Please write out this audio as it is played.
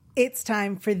It's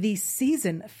time for the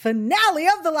season finale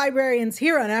of The Librarians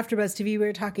here on AfterBuzz TV.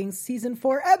 We're talking season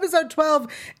 4, episode 12,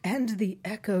 and the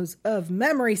echoes of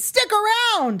memory. Stick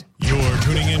around! You're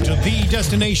tuning into the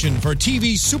destination for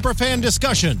TV superfan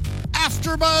discussion,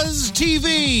 AfterBuzz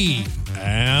TV.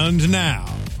 And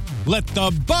now, let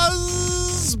the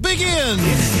buzz begin!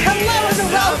 Hello and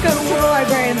welcome to The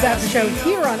Librarians AfterShow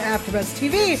here on AfterBuzz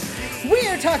TV. We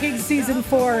are talking season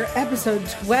 4, episode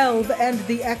 12, and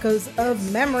the echoes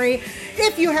of memory.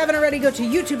 If you haven't already, go to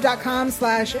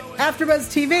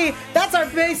youtube.com/AfterBuzzTV. That's our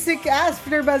basic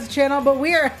AfterBuzz channel, but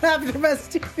we are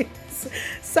AfterBuzz TV's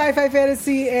sci-fi,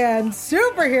 fantasy, and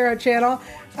superhero channel.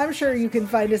 I'm sure you can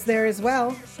find us there as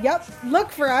well. Yep,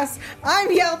 look for us. I'm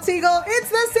Yael Teagle. It's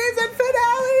the season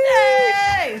finale!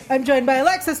 Yay! I'm joined by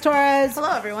Alexis Torres.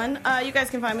 Hello, everyone. You guys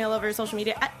can find me all over social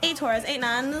media at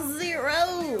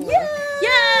atorres890. Yay!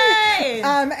 Yay!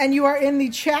 And you are in the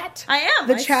chat. I am.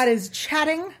 The chat is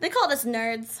chatting. They called us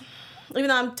nerds, even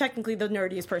though I'm technically the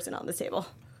nerdiest person on this table.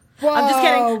 Whoa, I'm just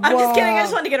kidding. I'm just kidding. I whoa.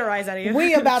 just wanted to get a rise out of you.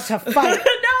 We about to fight. No,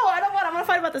 I don't want. I'm going to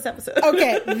fight about this episode.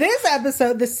 Okay, this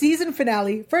episode, the season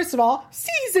finale. First of all,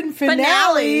 season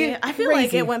finale. I feel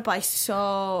like it went by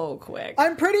so quick.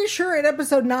 I'm pretty sure in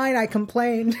episode 9 I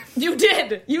complained. You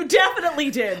did. You definitely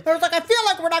did. I was like, I feel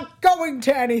like we're not going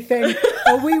to anything.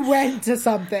 But we went to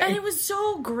something. And it was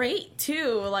so great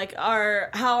too, like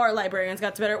how our librarians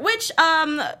got to better. Which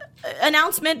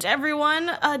announcement,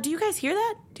 everyone? Do you guys hear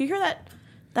that? Do you hear that?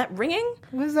 That ringing?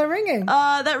 What is that ringing?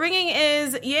 That ringing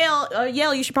is Yael.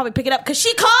 Yael, you should probably pick it up because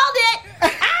she called it.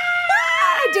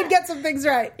 I did get some things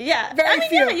right. Yeah, Very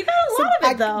few. Yeah, you got a lot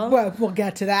of it though. Well, we'll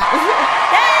get to that.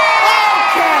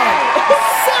 Okay,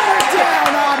 simmer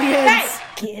down, audience.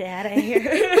 Hey, get out of here.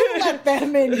 Let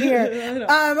them in here.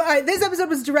 All right, this episode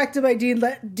was directed by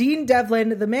Dean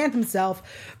Devlin, the man himself.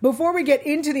 Before we get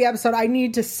into the episode, I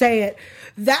need to say it.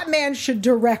 That man should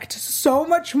direct so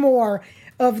much more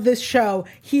of this show.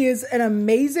 He is an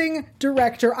amazing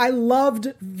director. I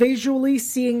loved visually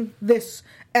seeing this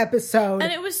episode.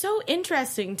 And it was so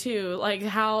interesting too, like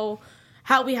how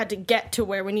we had to get to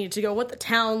where we needed to go, what the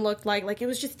town looked like. Like it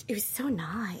was so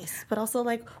nice, but also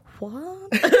like, what?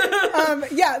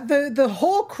 Yeah, the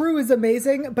whole crew is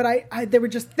amazing, but I there were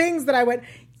just things that I went,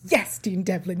 yes, Dean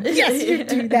Devlin, yes, you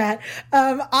do that.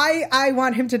 I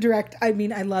want him to direct. I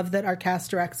mean, I love that our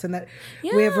cast directs and that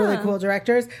we have really cool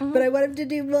directors, but I want him to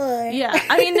do more. Yeah,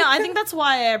 I mean, no, I think that's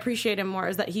why I appreciate him more,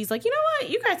 is that he's like, you know what,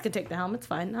 you guys can take the helm, it's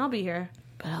fine, I'll be here.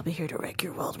 But I'll be here to wreck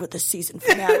your world with the season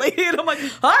finale. And I'm like,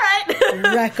 all right.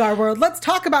 Wreck our world. Let's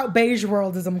talk about Beige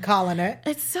World, as I'm calling it.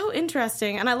 It's so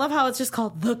interesting. And I love how it's just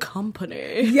called The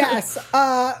Company. Yes.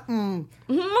 Oh,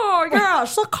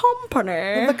 yes, The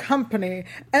Company. The Company.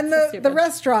 And the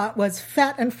restaurant was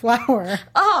Fat and Flour.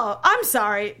 Oh, I'm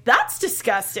sorry. That's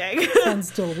disgusting. Sounds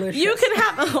delicious. You can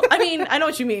have, I mean, I know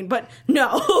what you mean, but no.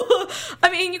 I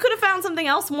mean, you could have found something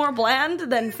else more bland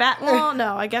than fat. Well,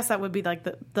 no, I guess that would be like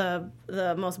the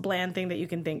most bland thing that you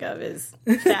can think of is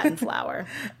fat and flour.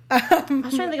 I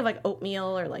was trying to think of like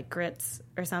oatmeal or like grits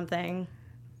or something.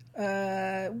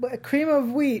 Cream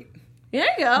of wheat. There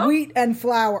you go. Wheat and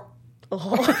flour.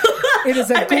 It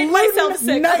is a I made myself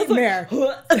sick. nightmare.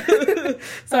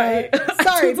 Sorry.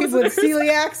 Sorry, people with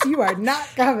celiacs, you are not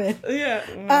coming.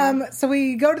 Yeah. So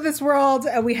we go to this world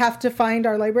and we have to find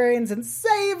our librarians and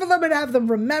save them and have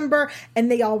them remember. And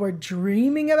they all were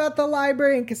dreaming about the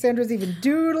library, and Cassandra's even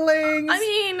doodling. I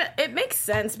mean, it makes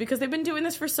sense because they've been doing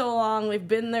this for so long. They've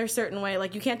been their certain way.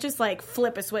 Like, you can't just like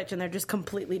flip a switch and they're just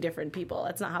completely different people.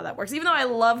 That's not how that works. Even though I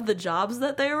loved the jobs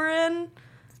that they were in,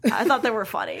 I thought they were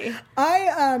funny.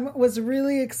 I was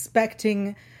really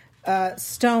expecting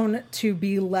Stone to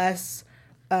be less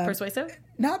Persuasive?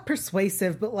 not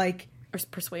persuasive, but like Or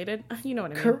persuaded? You know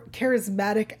what I mean.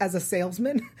 charismatic as a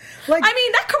salesman. Like, I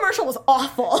mean, that commercial was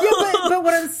awful. yeah, but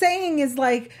what I'm saying is,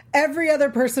 like, every other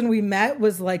person we met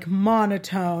was like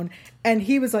monotone, and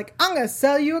he was like, I'm gonna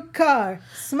sell you a car.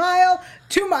 Smile.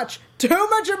 Too much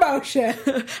emotion.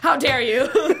 How dare you?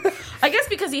 I guess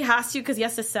because he has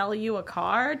to sell you a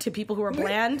car to people who are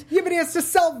bland. Yeah, but he has to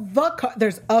sell the car.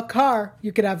 There's a car.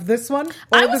 You could have this one. Or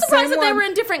I was the surprised same that they one. were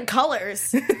in different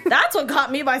colors. That's what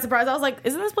caught me by surprise. I was like,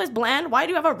 isn't this place bland? Why do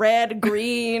you have a red,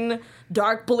 green,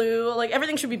 dark blue? Like,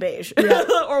 everything should be beige. Yeah.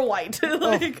 Or white.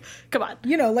 Like, come on.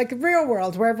 You know, like real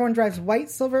world where everyone drives white,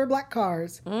 silver, black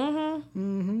cars. I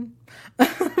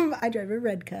drive a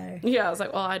red car. Yeah, I was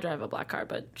like, well, I drive a black car,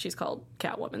 but she's called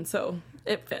Catwoman, so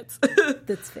it fits.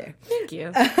 That's fair. Thank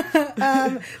you.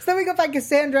 So then we go find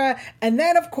Cassandra, and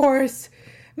then, of course,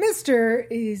 Mr.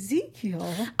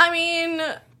 Ezekiel. I mean,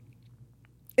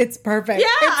 It's perfect. Yeah,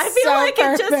 it's I feel so like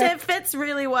perfect. it fits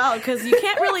really well because you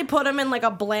can't really put him in like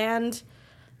a bland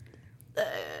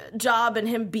job and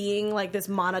him being like this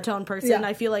monotone person. Yeah.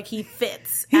 I feel like he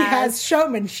fits. He has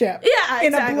showmanship. Yeah,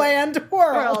 in a bland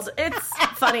world. It's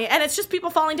funny, and it's just people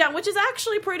falling down, which is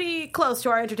actually pretty close to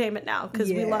our entertainment now because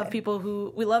we love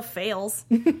people we love fails.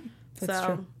 That's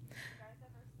true.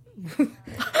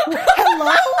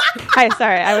 Hello? Hi,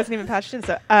 sorry, I wasn't even patched in.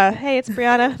 So, hey, it's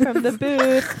Brianna from the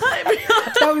booth. Hi,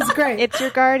 Brianna. That was great. It's your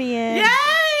guardian. Yay!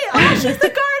 Oh, she's the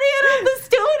guardian of the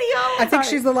studio. I think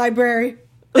she's the library.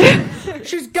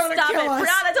 She's gonna Stop kill it. us.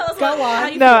 Brianna, tell us Go how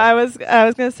on. you No, feel. I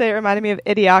was gonna say it reminded me of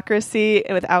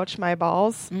Idiocracy with Ouch My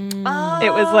Balls. Oh.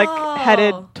 It was like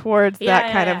headed towards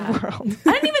that kind yeah. of world.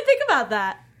 I didn't even think about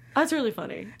that. That's really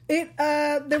funny.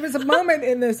 There was a moment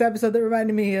in this episode that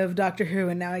reminded me of Doctor Who,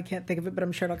 and now I can't think of it, but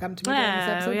I'm sure it'll come to me during this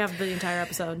Yeah, episode. we have the entire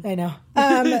episode. I know.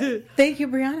 Thank you,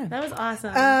 Brianna. That was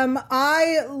awesome.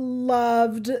 I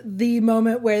loved the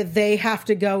moment where they have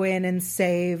to go in and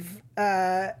save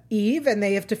Eve, and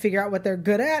they have to figure out what they're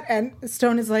good at. And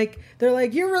Stone is like, they're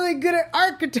like, you're really good at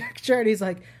architecture. And he's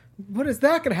like, what is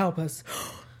that going to help us?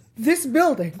 This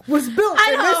building was built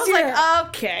I in know. I this was year. like,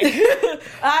 okay.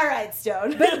 All right,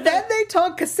 Stone. But then they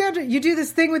told Cassandra, you do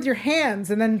this thing with your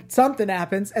hands, and then something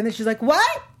happens. And then she's like,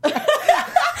 what? I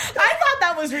thought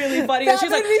that was really funny. That She's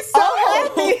made like, me so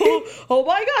happy. oh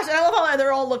my gosh. And I love how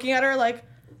they're all looking at her like,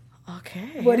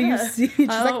 okay. What do you yeah. see? She's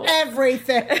like,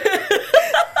 everything.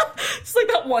 It's like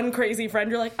that one crazy friend.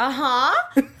 You're like,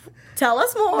 uh-huh. Tell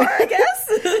us more, I guess.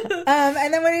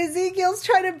 And then when Ezekiel's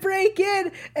trying to break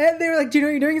in, and they were like, do you know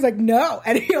what you're doing? He's like, no.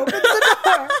 And he opens the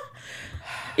door.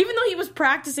 Even though he was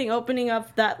practicing opening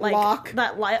up that like Lock.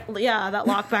 that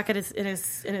lock back at in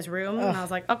his room, and I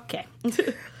was like, okay.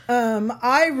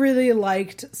 I really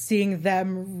liked seeing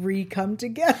them re-come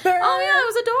together. Oh yeah, it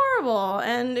was adorable,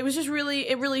 and it was just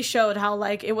it really showed how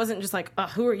like it wasn't just like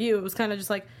who are you? It was kind of just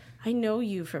like I know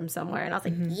you from somewhere, and I was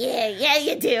like, yeah,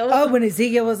 you do. Oh, when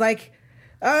Ezekiel was like,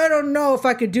 I don't know if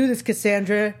I could do this,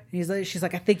 Cassandra. And she's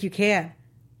like, I think you can,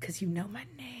 because you know my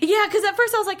name. Yeah, because at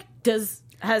first I was like,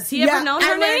 has he ever known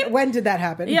her name? When did that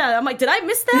happen? Yeah, I'm like, did I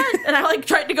miss that? And I like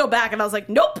tried to go back, and I was like,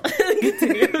 nope.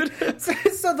 Continued.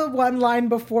 So the one line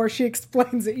before she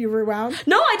explains it, you rewound?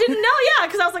 No, I didn't know. Yeah,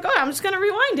 because I was like, oh, I'm just gonna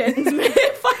rewind it and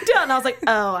find out. And I was like,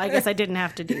 oh, I guess I didn't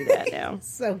have to do that now.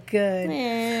 So good.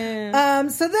 Yeah.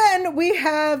 So then we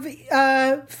have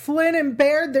Flynn and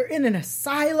Baird. They're in an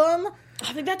asylum.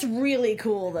 I think that's really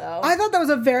cool, though. I thought that was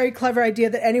a very clever idea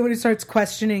that anyone who starts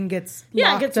questioning gets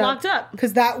locked up.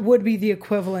 Because that would be the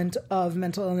equivalent of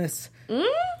mental illness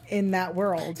in that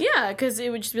world. Yeah, because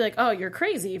it would just be like, oh, you're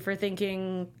crazy for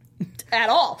thinking at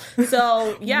all.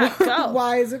 So, yeah, go.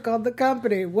 Why is it called The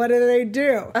Company? What do they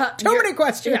do? Too many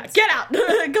questions. Yeah, get out.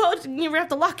 Go. We have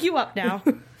to lock you up now.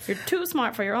 You're too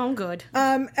smart for your own good.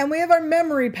 And we have our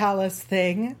memory palace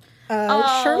thing.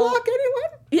 Sherlock,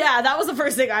 anyone? Yeah, that was the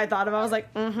first thing I thought of. I was like,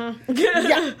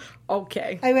 Yeah.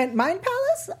 Okay. I went, Mind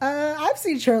Palace? I've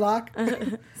seen Sherlock.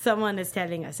 Someone is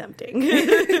telling us something.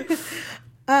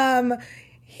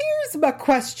 Here's my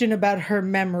question about her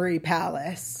memory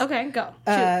palace. Okay, go.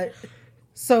 Shoot.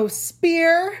 So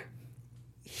Spear,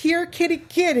 Here Kitty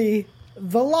Kitty,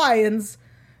 the Lions,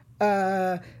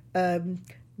 Arc.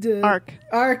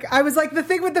 Arc. I was like, the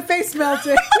thing with the face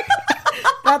melting.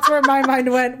 That's where my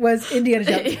mind went, was Indiana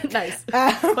Jones. Nice.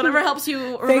 Whatever helps you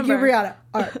remember. Thank you, Brianna.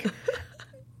 Arc.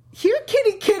 Here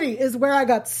Kitty Kitty is where I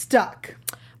got stuck.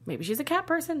 Maybe she's a cat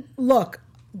person. Look,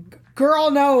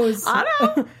 girl knows. I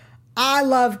know. I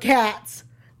love cats.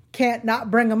 Can't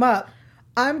not bring them up.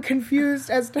 I'm confused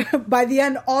as to, by the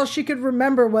end, all she could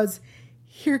remember was,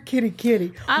 Here Kitty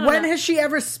Kitty. When has she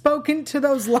ever spoken to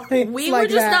those lions We like were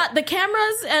just that? not, the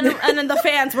cameras and then the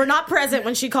fans were not present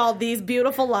when she called these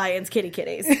beautiful lions kitty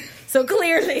kitties. So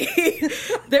clearly,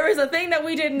 there is a thing that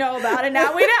we didn't know about, and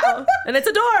now we know. And it's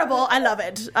adorable. I love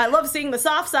it. I love seeing the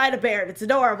soft side of Baird. It's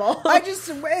adorable. I just,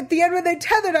 at the end when they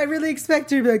tethered, I really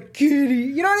expected her to be like, Kitty.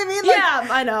 You know what I mean? Like, yeah,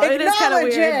 I know. It is kind of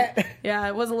acknowledge weird. it. Yeah,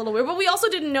 it was a little weird. But we also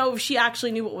didn't know if she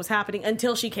actually knew what was happening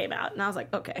until she came out. And I was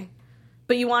like, okay.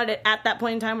 But you wanted it at that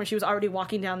point in time where she was already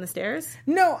walking down the stairs?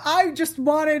 No, I just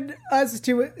wanted us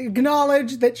to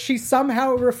acknowledge that she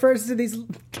somehow refers to these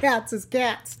cats as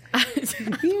cats.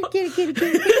 Here, kitty, kitty,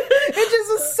 kitty. It just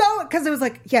was so, because it was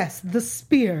like, yes, the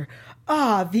spear.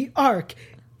 Ah, the arc.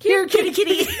 Here, kitty,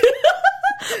 kitty.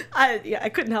 I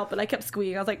couldn't help it. I kept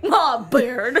squealing. I was like, "Aw,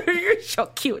 Baird, you're so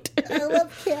cute." I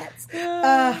love cats.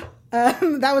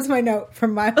 That was my note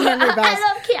from my memory.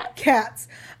 I love cats. Cats.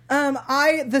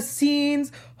 The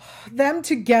scenes. them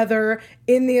together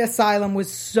in the asylum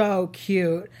was so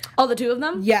cute. Oh, the two of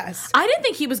them? Yes. I didn't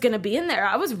think he was going to be in there.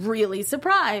 I was really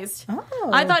surprised. Oh.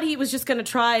 I thought he was just going to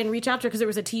try and reach out to her because there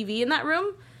was a TV in that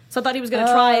room. So I thought he was going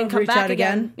to try and come reach back out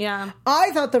again. Yeah.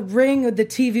 I thought the ring with the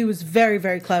TV was very,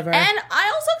 very clever. And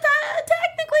I also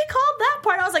technically called that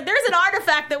part. I was like, there's an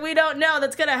artifact that we don't know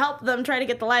that's going to help them try to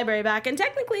get the library back. And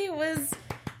technically it was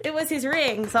his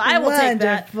ring. So I will take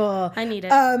that. I need it.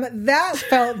 That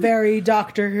felt very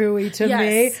Doctor Who-y to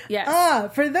me.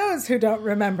 Yes. For those who don't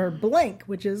remember Blink,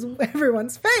 which is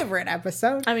everyone's favorite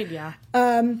episode. I mean, yeah.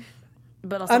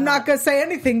 But also I'm not going to say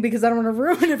anything because I don't want to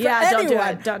ruin it for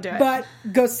anyone. Don't do it. But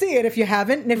go see it if you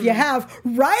haven't. And if you have,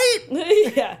 right?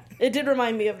 Yeah. It did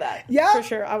remind me of that. Yeah. For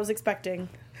sure. I was expecting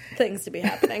things to be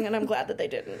happening, and I'm glad that they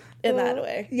didn't in that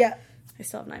way. Yeah. I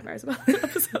still have nightmares about the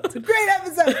episode. It's a great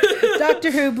episode.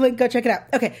 Doctor Who, Blink, go check it out.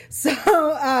 Okay, so,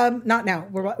 not now.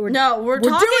 We're talking doing about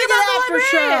the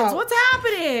librarians. AfterShow. What's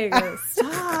happening?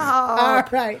 Stop. All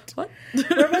right. What?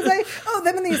 Where was I? Oh,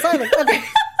 them in the asylum. Okay.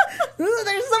 Ooh,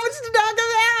 there's so much to talk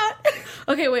about.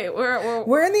 Okay, wait.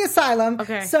 We're in the asylum.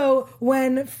 Okay. So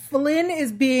when Flynn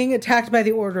is being attacked by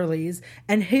the orderlies,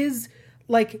 and his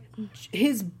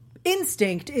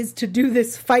instinct is to do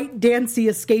this fight, dancey,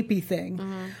 escapey thing.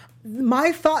 Mm-hmm.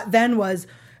 My thought then was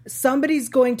somebody's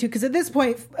going to, because at this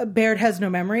point Baird has no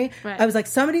memory. Right. I was like,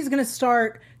 somebody's going to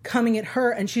start coming at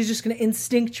her, and she's just going to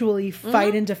instinctually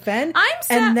fight and defend,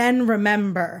 and then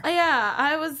remember. Yeah,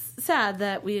 I was sad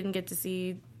that we didn't get to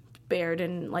see Baird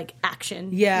in like action.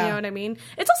 Yeah, you know what I mean.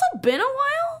 It's also been a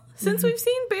while since we've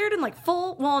seen Baird in like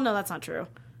full. Well, no, that's not true.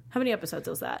 How many episodes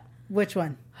was that? Which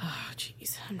one? Oh,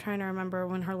 jeez, I'm trying to remember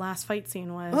when her last fight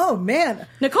scene was. Oh man,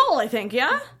 Nicole, I think.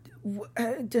 Yeah.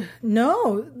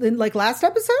 No, like last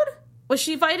episode? Was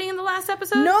she fighting in the last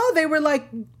episode? No, they were like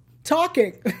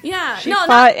talking. Yeah, she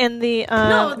fought in the.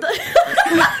 No, no,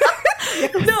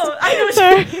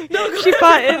 I know. She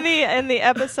fought in the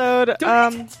episode.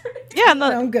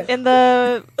 Yeah, in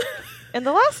the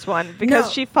last one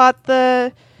because she fought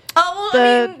the. Oh,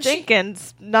 well,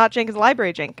 Jenkins, not Jenkins,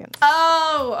 Library Jenkins.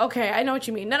 Oh, okay. I know what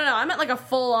you mean. No. I meant like a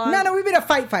full-on... No, we mean a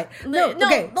fight. No,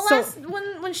 okay. The last...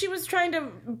 When she was trying to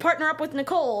partner up with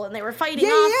Nicole and they were fighting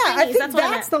off thingies, I think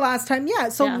that's the last time. Yeah,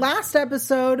 so last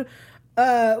episode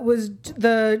was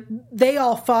they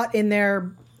all fought in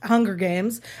their Hunger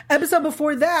Games. Episode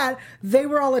before that, they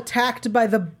were all attacked by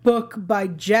the book by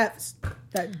Jeff.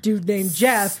 That dude named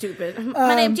Jeff. Stupid.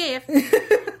 My name's Jeff.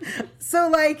 So,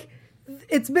 like...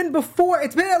 It's been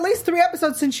at least 3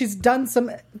 episodes since she's done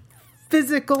some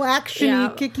physical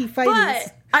action-y, kicky fighting.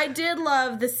 But I did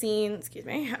love the scene,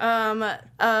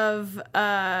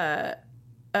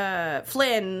 of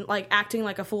Flynn, like, acting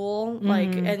like a fool,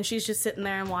 like, and she's just sitting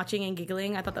there and watching and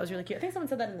giggling. I thought that was really cute. I think someone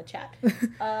said that in the chat.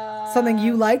 Something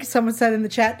you liked? Someone said in the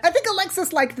chat, I think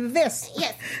Alexis liked this.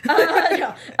 Yes.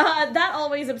 No. That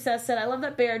Always Obsessed said, I love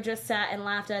that Bear just sat and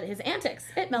laughed at his antics.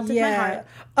 It melted my heart.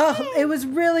 Oh, it was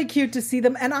really cute to see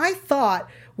them. And I thought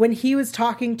when he was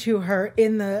talking to her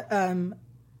in the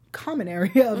common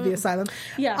area of the asylum,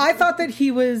 I thought that he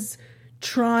was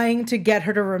trying to get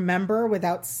her to remember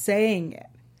without saying it.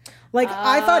 Like,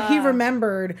 I thought he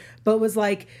remembered, but was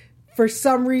like, for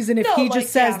some reason, if he just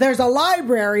says, there's a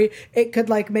library, it could,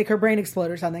 like, make her brain explode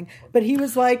or something. But he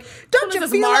was like, don't you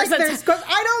feel like there's... I don't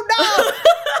know!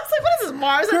 I was like, what is this,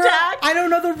 Mars attack? I don't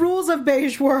know the rules of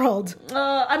Beige World.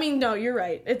 I mean, no, you're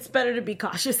right. It's better to be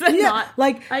cautious than not.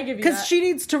 Like, I give you because she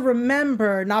needs to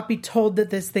remember, not be told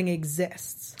that this thing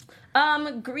exists.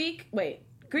 Greek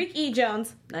E.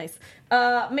 Jones. Nice.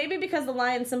 Maybe because the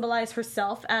lion symbolized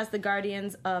herself as the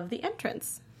guardians of the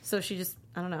entrance. So she just,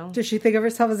 I don't know. Does she think of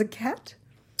herself as a cat?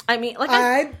 I mean, like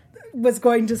I was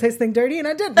going to say something dirty and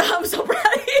I didn't. I'm so proud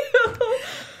of you.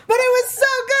 But it was so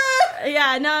good.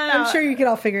 Yeah, no. I'm sure you can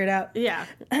all figure it out. Yeah.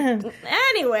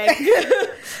 Anyway.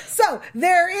 So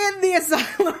they're in the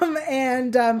asylum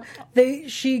and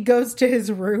she goes to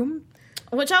his room.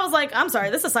 Which I was like, I'm sorry,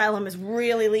 this asylum is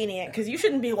really lenient because you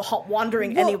shouldn't be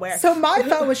wandering anywhere. So my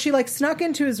thought was she like snuck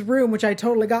into his room, which I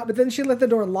totally got, but then she let the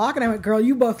door lock and I went, girl,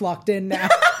 you both locked in now.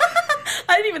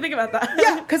 I didn't even think about that.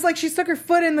 Yeah, because like she stuck her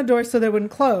foot in the door so they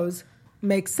wouldn't close.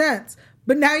 Makes sense.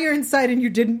 But now you're inside and you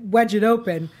didn't wedge it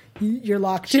open. You're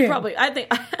locked in. I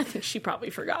think she probably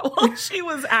forgot while she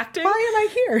was acting. Why am I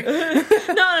here?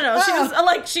 No.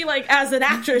 She was as an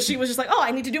actress, she was just like, oh, I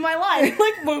need to do my line.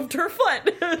 Like moved her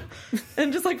foot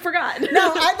and just like forgot.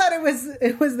 No, I thought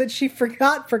it was that she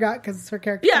forgot because her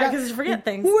character. Yeah, because she forget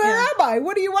things. Where am I?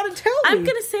 What do you want to tell me? I'm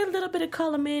gonna say a little bit of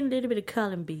column A, a little bit of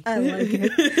column B. I like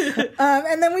it.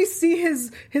 And then we see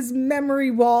his memory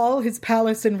wall, his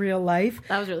palace in real life.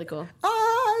 That was really cool.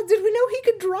 Did we know he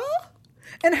could draw?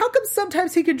 And how come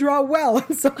sometimes he could draw well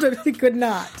and sometimes he could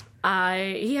not?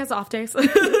 He has off days.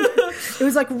 It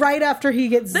was like right after he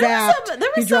gets zapped,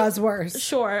 he draws worse.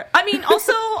 Sure. I mean,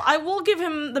 also, I will give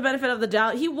him the benefit of the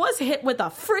doubt. He was hit with a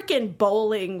freaking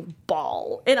bowling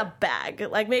ball in a bag.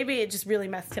 Like, maybe it just really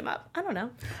messed him up. I don't know.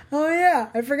 Oh, yeah.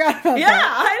 I forgot about that. Yeah,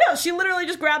 I know. She literally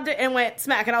just grabbed it and went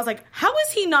smack. And I was like, how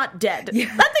is he not dead?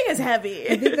 Yeah. That thing is heavy.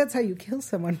 I think that's how you kill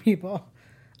someone, people.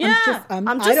 Yeah. I'm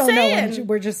just I don't saying. Know.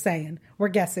 We're just saying. We're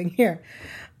guessing here.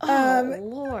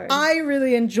 Lord. I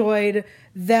really enjoyed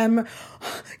them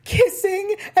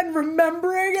kissing and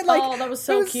remembering and like that was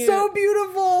so it was cute. So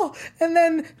beautiful. And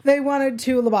then they wanted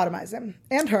to lobotomize him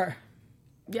and her.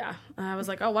 Yeah. I was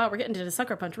like, oh wow, we're getting to the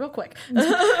sucker punch real quick.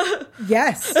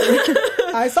 Yes.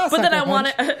 I saw but sucker then I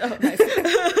punch.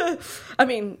 Nice. I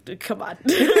mean, come on.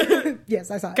 Yes,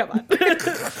 I saw it. Come on.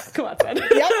 Come on, Fred.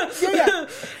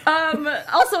 Yeah.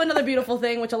 Also another beautiful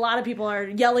thing, which a lot of people are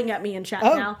yelling at me in chat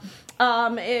now,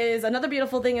 is another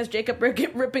beautiful thing is Jacob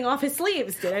ripping off his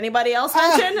sleeves. Did anybody else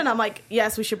mention? And I'm like,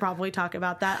 yes, we should probably talk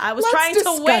about that. I was trying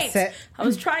to wait. I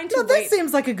was trying to wait. That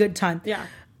seems like a good time. Yeah.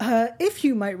 If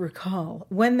you might recall,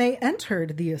 when they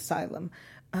entered the asylum,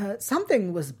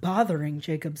 something was bothering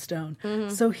Jacob Stone. Mm-hmm.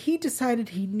 So he decided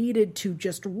he needed to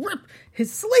just rip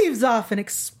his sleeves off and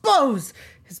expose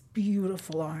his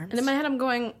beautiful arms. And in my head, I'm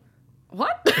going,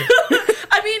 what?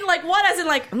 I mean, like, what? As in,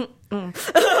 like,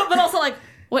 but also, like,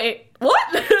 wait, what?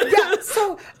 Yeah,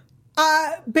 so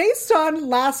based on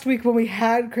last week when we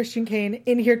had Christian Kane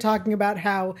in here talking about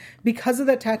how because of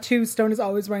the tattoo, Stone is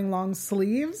always wearing long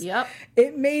sleeves. Yep.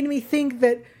 It made me think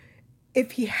that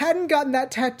if he hadn't gotten that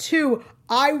tattoo,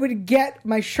 I would get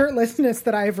my shirtlessness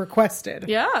that I have requested.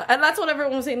 Yeah, and that's what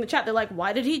everyone was saying in the chat. They're like,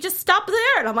 why did he just stop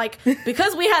there? And I'm like,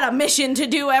 because we had a mission to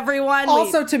do, everyone.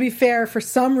 Also, to be fair, for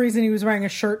some reason he was wearing a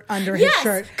shirt under his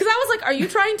shirt. Because I was like, are you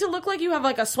trying to look like you have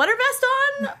like a sweater vest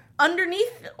on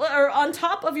underneath or on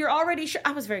top of your already shirt?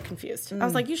 I was very confused. I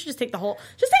was like, you should just take the whole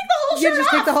shirt off. You just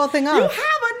take the whole thing off. You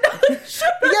have another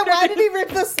shirt. Yeah, why did he rip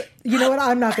this? You know what?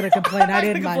 I'm not going to complain. I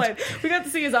didn't mind. We got to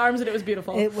see his arms and it was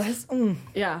beautiful. It was.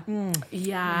 Yeah.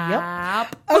 Yeah.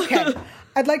 Yep. Okay.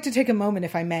 I'd like to take a moment,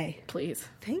 if I may. Please.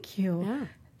 Thank you. Yeah.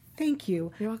 Thank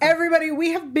you. You're welcome. Everybody,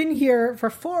 we have been here for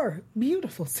 4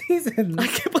 beautiful seasons. I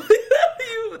can't believe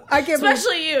that.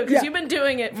 Especially you, because you've been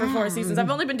doing it for 4 seasons. I've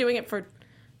only been doing it for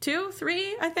 2,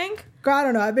 3, I think. Girl, I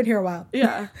don't know. I've been here a while.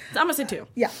 Yeah. I'm going to say 2.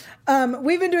 Yeah.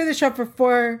 We've been doing this show for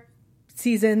 4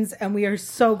 seasons, and we are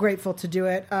so grateful to do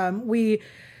it. We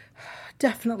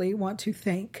definitely want to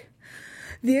thank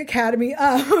the Academy. We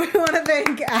want to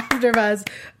thank AfterBuzz,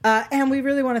 and we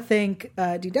really want to thank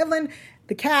D. Devlin,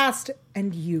 the cast,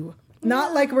 and you.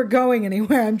 Not like we're going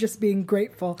anywhere. I'm just being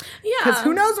grateful. Yeah. Because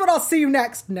who knows what I'll see you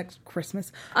next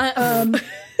Christmas.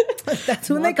 That's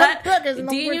when they come back.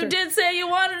 Dean, you did say you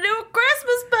wanted to do a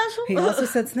Christmas special. He also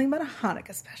said something about a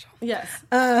Hanukkah special. Yes.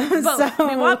 Both.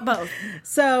 We want both.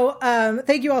 So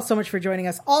thank you all so much for joining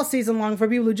us all season long. For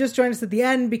people who just joined us at the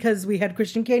end because we had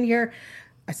Christian Kane here,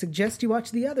 I suggest you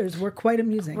watch the others. We're quite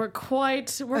amusing. We're quite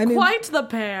the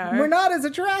pair. We're not as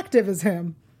attractive as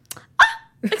him.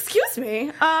 Excuse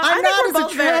me. I'm not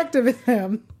as attractive as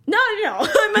him. No.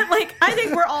 I meant like I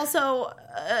think we're also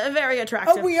very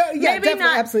attractive. Oh, we are. Yeah, maybe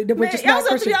definitely, absolutely. We're just not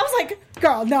Christian. I was like,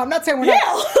 girl, no, I'm not saying we're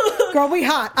not. Girl, we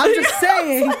hot. I'm just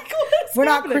saying like, we're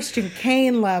not Christian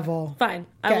Kane level. Fine.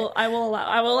 Okay. I will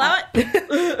allow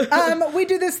it. We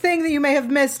do this thing that you may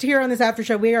have missed here on this after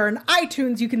show. We are on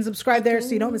iTunes. You can subscribe there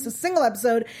so you don't miss a single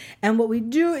episode. And what we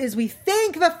do is we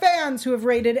thank the fans who have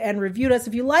rated and reviewed us.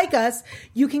 If you like us,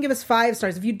 you can give us 5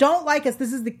 stars. If you don't like us,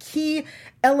 this is the key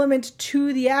element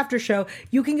to the after show.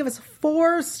 You can give us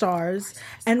 4 stars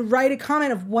and write a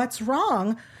comment of what's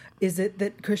wrong. Is it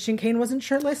that Christian Kane wasn't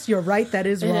shirtless? You're right. That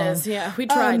is wrong. It is, yeah. We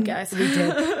tried, guys. We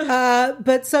did.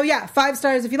 But so, yeah, 5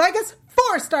 stars if you like us,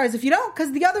 4 stars if you don't,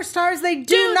 because the other stars, they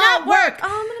do not work. Oh,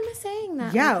 I'm going to miss saying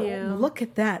that. Yeah, with you. Look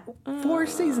at that. 4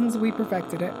 seasons, we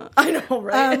perfected it. I know,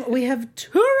 right? We have 2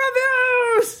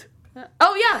 reviews.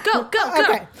 Oh, yeah. Go.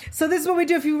 Okay. So this is what we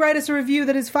do if you write us a review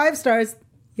that is 5 stars.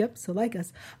 Yep, so like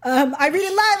us. I read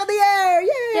it live on the air.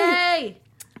 Yay!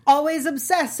 Always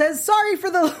Obsessed says, sorry for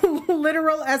the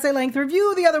literal essay length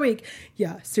review the other week.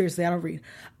 Yeah, seriously, I don't read.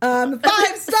 5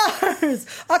 stars.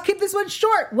 I'll keep this one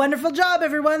short. Wonderful job,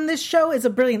 everyone. This show is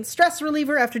a brilliant stress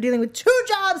reliever after dealing with 2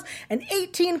 jobs and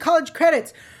 18 college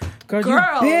credits. Girl,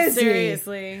 you're busy.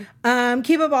 Seriously.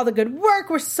 Keep up all the good work.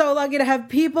 We're so lucky to have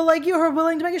people like you who are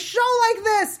willing to make a show like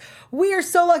this. We are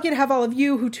so lucky to have all of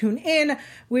you who tune in.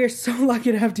 We are so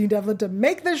lucky to have Dean Devlin to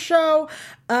make this show.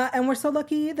 And we're so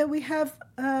lucky that we have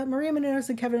Maria Menounos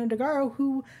and Kevin Indegaro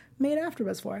who made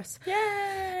AfterBuzz for us.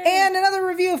 Yay! And another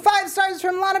review, 5 stars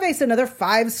from Lana Base. Another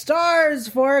 5 stars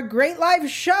for a great live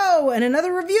show. And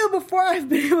another review before I've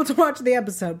been able to watch the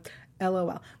episode.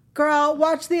 LOL. Girl,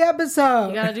 watch the episode.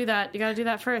 You gotta do that. You gotta do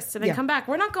that first, and then come back.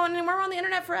 We're not going anywhere. We're on the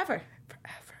internet forever.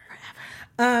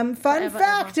 Fun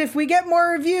fact, if we get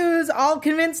more reviews, I'll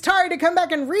convince Tari to come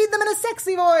back and read them in a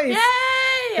sexy voice.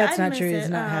 Yay! That's not true. It's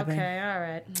not happening. Okay, all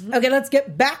right. Okay, let's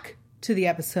get back to the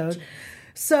episode.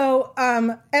 So,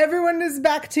 everyone is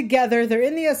back together. They're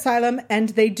in the asylum, and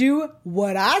they do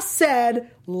what I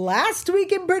said last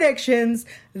week in predictions.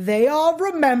 They all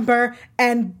remember,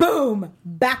 and boom,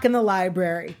 back in the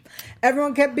library.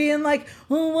 Everyone kept being like,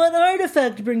 well, what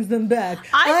artifact brings them back?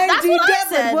 That's what I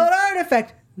said. What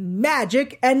artifact?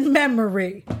 Magic and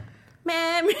memory.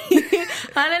 Memory.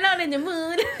 I don't know, in the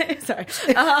mood. Sorry.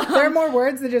 There are more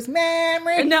words than just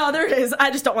memory. No, there is.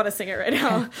 I just don't want to sing it right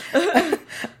now.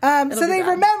 So they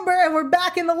remember, and we're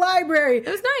back in the library. It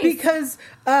was nice. Because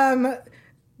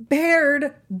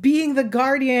Baird, being the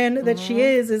guardian that she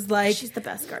is like... She's the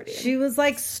best guardian. She was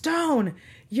like, Stone,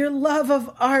 your love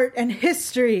of art and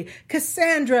history.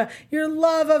 Cassandra, your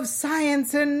love of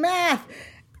science and math.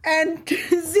 And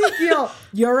Ezekiel,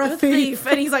 you're a thief.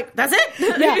 And he's like, that's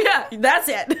it? Yeah, that's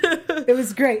it. It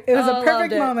was great. It was a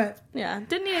perfect moment. Yeah,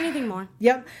 didn't need anything more.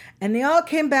 Yep. And they all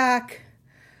came back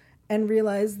and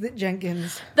realized that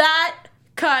Jenkins... That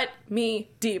cut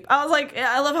me deep. I was like,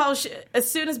 I love how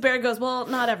as soon as Baird goes, well,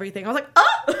 not everything. I was like,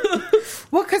 oh!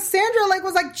 Well, Cassandra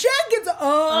was like, Jenkins!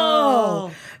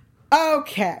 Oh!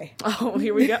 Okay. Oh,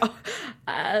 here we go.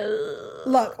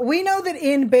 Look, we know that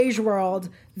in Beige World,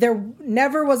 there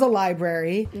never was a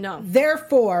library. No.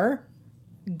 Therefore,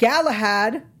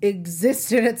 Galahad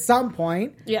existed at some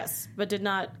point. Yes, but did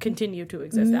not continue to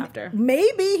exist after.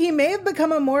 Maybe he may have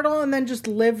become immortal and then just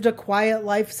lived a quiet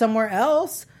life somewhere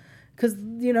else. Because,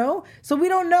 so we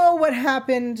don't know what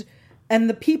happened. And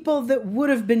the people that would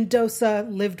have been Dosa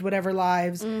lived whatever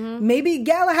lives. Mm-hmm. Maybe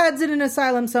Galahad's in an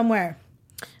asylum somewhere.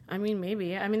 I mean,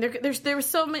 maybe. I mean, there was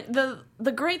so many.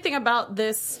 The great thing about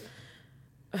this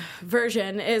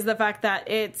version is the fact that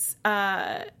it's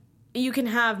you can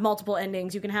have multiple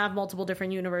endings. You can have multiple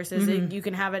different universes. Mm-hmm. You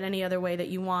can have it any other way that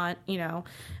you want.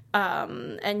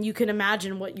 And you can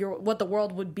imagine what the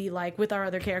world would be like with our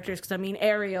other characters. Because I mean,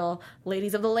 Ariel,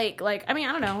 Ladies of the Lake. I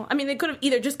don't know. I mean, they could have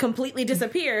either just completely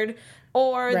disappeared.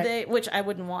 Or which I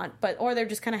wouldn't want, or they're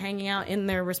just kind of hanging out in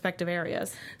their respective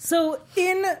areas. So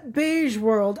in Beige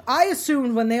World, I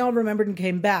assumed when they all remembered and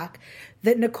came back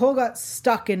that Nicole got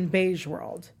stuck in Beige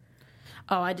World.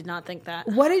 Oh, I did not think that.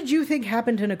 What did you think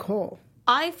happened to Nicole?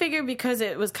 I figured because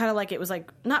it was kind of like, it was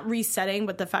like, not resetting,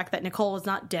 but the fact that Nicole was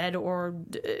not dead or...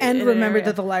 And remembered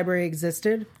that the library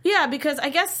existed? Yeah, because I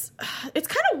guess it's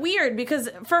kind of weird because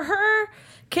for her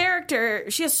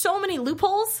character, she has so many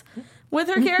loopholes with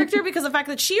her character because of the fact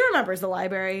that she remembers the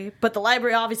library, but the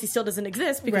library obviously still doesn't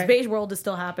exist because Beige World is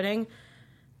still happening.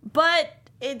 But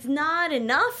it's not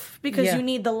enough because you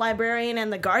need the librarian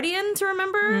and the guardian to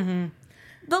remember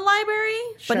the library,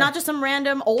 but not just some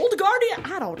random old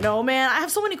guardian. I don't know, man. I have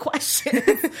so many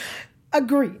questions.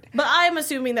 Agreed. But I'm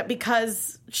assuming that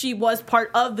because she was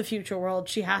part of the future world,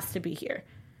 she has to be here.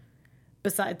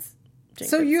 Besides Jenkins.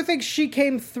 So you think she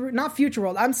came through, not future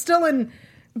world. I'm still in...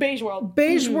 Beige World.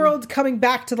 Beige World coming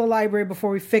back to the library before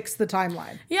we fix the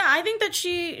timeline. Yeah, I think that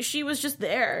she was just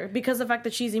there because of the fact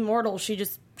that she's immortal.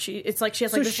 It's like she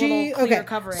has like this little clear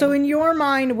covering. So in your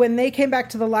mind, when they came back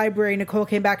to the library, Nicole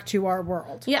came back to our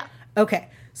world. Yeah. Okay.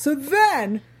 So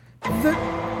then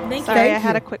Thank Sorry, you. I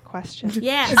had a quick question.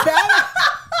 Yeah. Is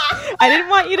that I didn't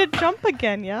want you to jump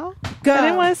again, yo. Go. I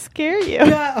didn't want to scare you. Go.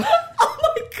 Oh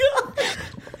my god.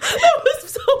 That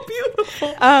was so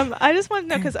beautiful. I just want to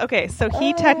know because so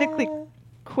he technically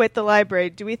quit the library.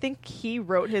 Do we think he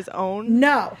wrote his own?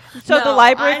 No. So the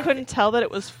library couldn't tell that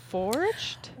it was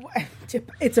forged?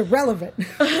 It's irrelevant.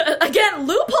 Again,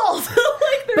 loopholes.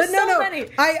 There's so many.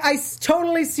 I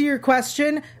totally see your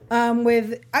question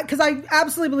because I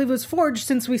absolutely believe it was forged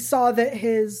since we saw that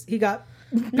he got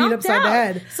beat upside the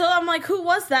head. So I'm like, who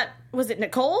was that? Was it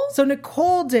Nicole? So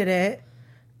Nicole did it.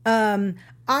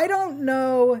 I don't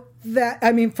know that.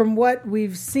 I mean, from what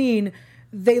we've seen,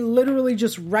 they literally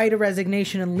just write a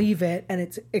resignation and leave it, and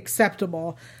it's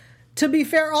acceptable. To be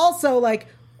fair, also,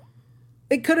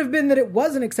 it could have been that it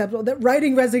wasn't acceptable, that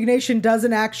writing resignation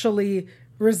doesn't actually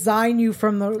resign you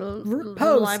from the post.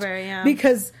 The library, yeah.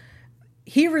 Because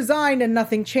he resigned and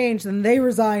nothing changed, and they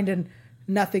resigned and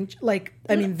nothing,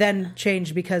 then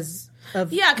changed because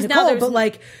of Nicole.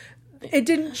 Now it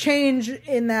didn't change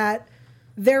in that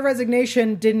their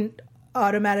resignation didn't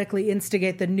automatically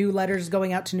instigate the new letters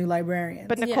going out to new librarians.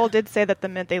 But Nicole did say that the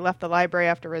minute they left the library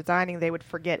after resigning, they would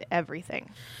forget everything.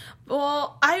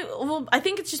 Well, I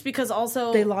think it's just because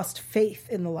also they lost faith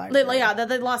in the library.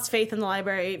 They lost faith in the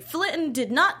library. Flynn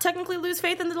did not technically lose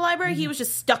faith in the library. He was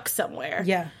just stuck somewhere.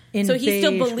 Yeah. So he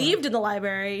still believed in the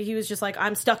library. He was just like,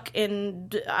 I'm stuck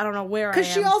in, I don't know where I am.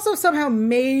 Because she also somehow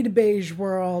made Beige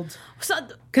World. So,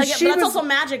 but that's also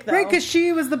magic, though. Right, because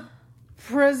she was the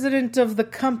president of the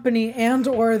company and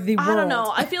or the world. I don't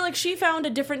know. I feel like she found a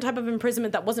different type of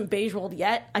imprisonment that wasn't Beige World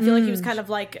yet. I feel like he was kind of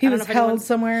like... He was held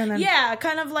somewhere and then... Yeah,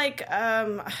 kind of like...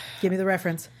 Give me the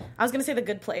reference. I was going to say The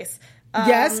Good Place.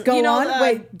 Yes, go on.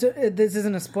 Wait, this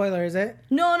isn't a spoiler, is it?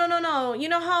 No. You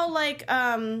know how, like...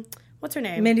 what's her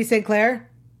name? Mindy St. Clair?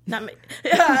 Not Mindy.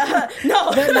 No.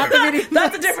 Not the Mindy.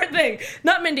 That's a different thing.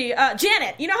 Not Mindy.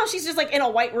 Janet. You know how she's just like in a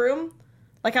white room?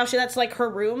 Like how that's like her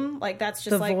room? Like that's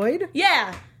just the like... void?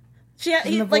 Yeah. She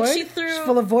threw... She's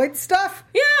full of void stuff?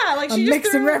 Yeah, like she just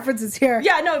mixing references here.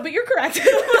 Yeah, no, but you're correct.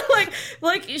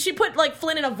 like she put like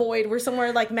Flynn in a void where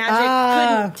somewhere like magic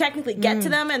couldn't technically get to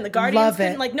them, and the Guardians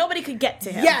couldn't, like nobody could get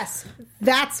to him. Yes,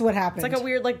 that's what happened. It's like a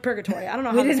weird like purgatory. I don't know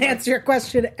how we didn't answer your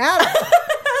question at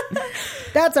all.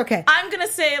 That's okay. I'm gonna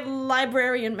say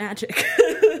librarian magic.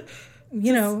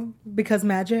 You know, because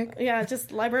magic. Yeah,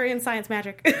 just librarian science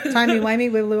magic. Timey-wimey,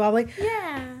 wibbly-wobbly.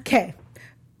 Yeah. Okay.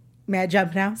 May I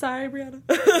jump now? Sorry, Brianna.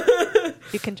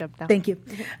 You can jump now. Thank you.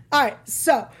 All right,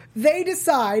 so they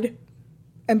decide,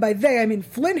 and by they I mean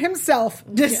Flynn himself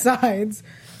decides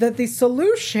that the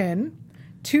solution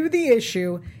to the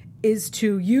issue is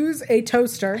to use a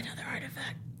toaster. Another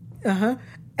artifact.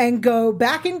 And go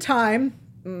back in time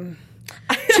to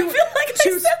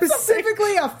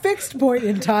specifically a fixed point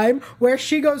in time where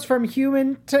she goes from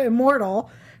human to immortal.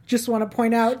 Just want to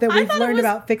point out that we've learned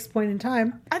about fixed point in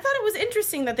time. I thought it was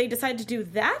interesting that they decided to do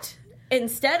that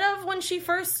instead of when they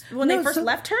first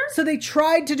left her. So they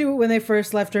tried to do it when they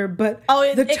first left her, but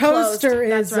the closed. toaster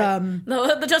is right.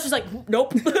 The toaster's like,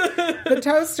 nope. The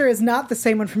toaster is not the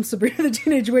same one from Sabrina the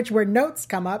Teenage Witch where notes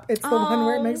come up. It's the one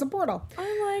where it makes a portal.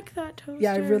 I like that toaster.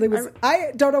 Yeah, I really was.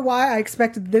 I don't know why I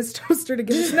expected this toaster to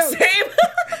give us notes. Same.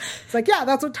 It's like, yeah,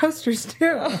 that's what toasters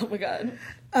do. Oh my god.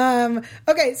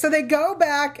 Okay, so they go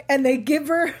back and they give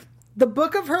her the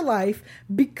book of her life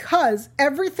because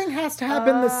everything has to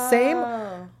happen the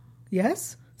same.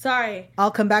 Yes? Sorry.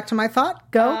 I'll come back to my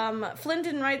thought. Go. Flynn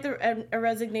didn't write a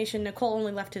resignation. Nicole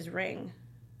only left his ring.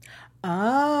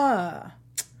 Ah.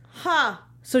 Huh.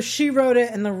 So she wrote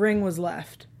it and the ring was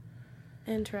left.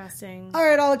 Interesting. All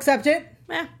right, I'll accept it.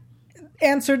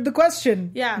 Answered the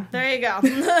question. Yeah, there you go.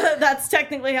 That's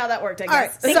technically how that worked, I guess. All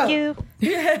right, Thank you.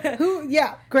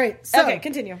 Yeah, great. So, okay,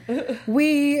 continue.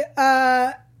 We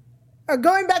are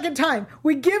going back in time.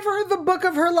 We give her the book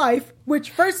of her life,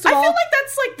 which, first of all... I feel like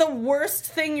that's like the worst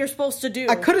thing you're supposed to do.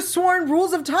 I could have sworn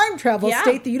rules of time travel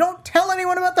state that you don't tell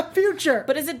anyone about the future.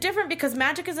 But is it different because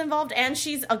magic is involved and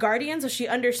she's a guardian, so she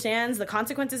understands the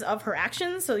consequences of her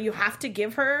actions, so you have to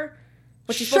give her...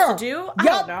 what she's supposed to do? I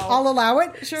don't know. I'll allow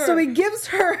it. Sure. So he gives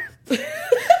her...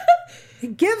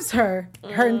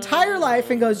 her entire life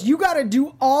and goes, you got to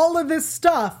do all of this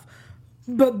stuff,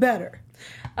 but better.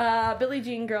 Billie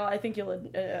Jean Girl, I think you'll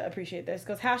appreciate this.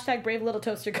 Goes, # brave little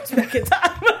toaster goes back in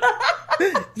time.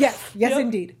 Yes,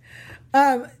 indeed.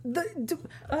 I'm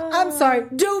sorry,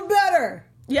 do better.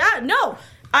 Yeah, no.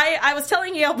 I was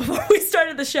telling Yale before we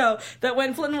started the show that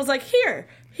when Flynn was like, here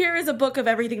is a book of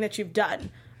everything that you've done.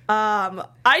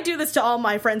 I do this to all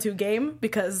my friends who game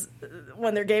because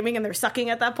when they're gaming and they're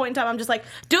sucking at that point in time, I'm just like,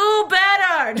 do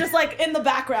better! Just like in the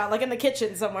background, like in the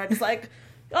kitchen somewhere. Just like,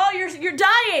 oh, you're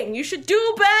dying. You should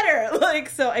do better. Like,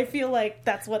 so I feel like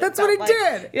that's what he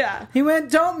did. Yeah. He went,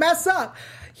 don't mess up.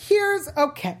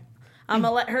 Okay. I'm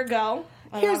going to let her go.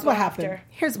 Here's what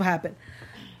happened.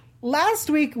 Last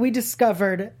week we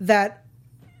discovered that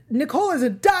Nicole is a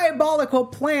diabolical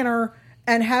planner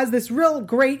and has this real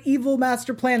great evil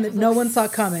master plan that no one saw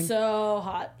coming. So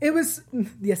hot. It was,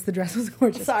 yes, the dress was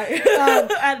gorgeous. Sorry.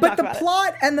 But the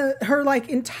plot and her like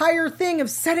entire thing of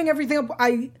setting everything up,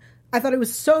 I thought it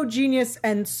was so genius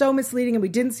and so misleading, and we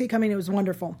didn't see it coming. It was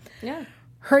wonderful. Yeah.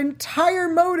 Her entire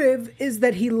motive is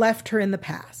that he left her in the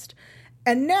past.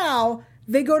 And now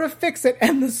they go to fix it,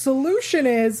 and the solution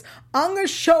is, I'm going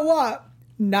to show up,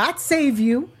 not save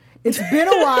you. It's been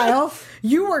a while.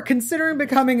 You were considering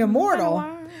becoming immortal.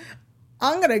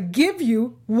 I'm going to give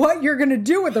you what you're going to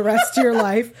do with the rest of your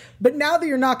life. But now that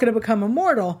you're not going to become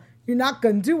immortal, you're not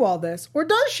going to do all this. Or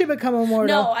does she become immortal?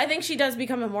 No, I think she does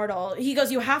become immortal. He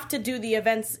goes, you have to do the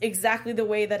events exactly the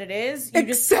way that it is.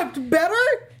 Except better?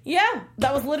 Yeah,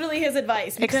 that was literally his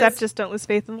advice. Except just don't lose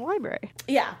faith in the library.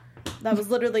 Yeah, that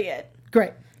was literally it.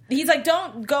 Great. He's like,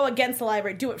 don't go against the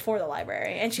library, do it for the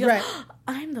library. And she goes,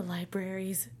 I'm the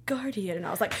library's guardian. And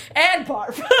I was like, and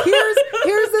barf.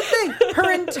 Here's the thing.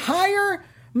 Her entire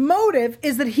motive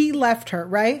is that he left her,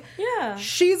 right? Yeah.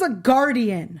 She's a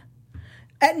guardian.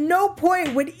 At no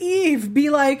point would Eve be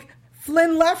like,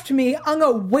 Flynn left me, I'm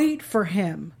going to wait for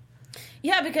him.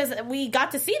 Yeah, because we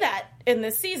got to see that in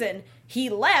this season. He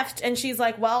left, and she's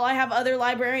like, well, I have other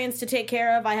librarians to take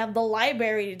care of. I have the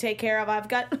library to take care of. I've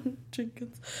got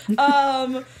Jenkins.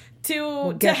 To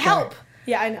help. There.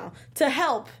 Yeah, I know. To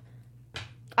help.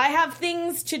 I have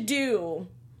things to do.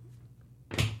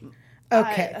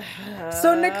 Okay.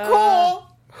 So Nicole,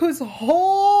 whose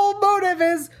whole motive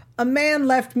is a man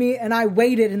left me and I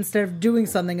waited instead of doing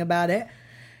something about it,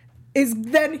 is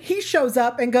then he shows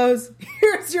up and goes,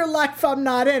 here's your life, I'm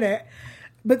not in it,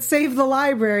 but save the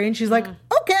library. And she's like,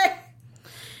 okay.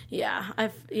 Yeah.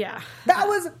 That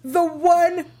was the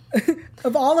one,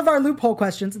 of all of our loophole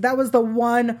questions, that was the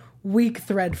one weak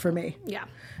thread for me. Yeah.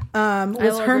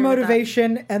 Was her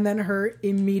motivation and then her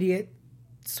immediate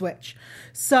switch.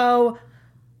 So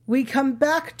we come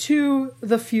back to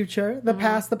the future, the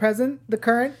past, the present, the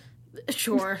current.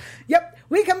 Sure. Yep.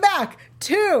 We come back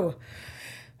to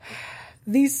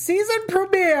the season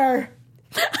premiere.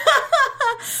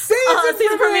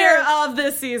 season premiere of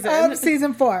this season. Of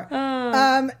season 4.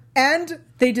 And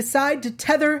they decide to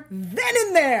tether then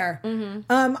and there.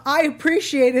 I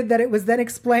appreciated that it was then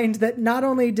explained that not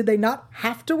only did they not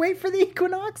have to wait for the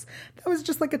equinox, that was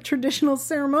just like a traditional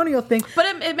ceremonial thing. But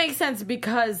it makes sense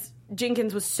because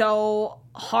Jenkins was so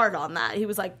hard on that. He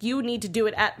was like, you need to do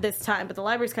it at this time. But the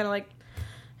library's kind of like,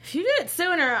 if you did it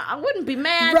sooner, I wouldn't be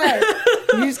mad. Right.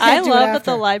 I love that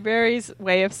the library's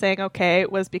way of saying okay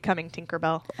was becoming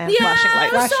Tinkerbell and flashing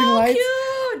lights. Flashing so lights.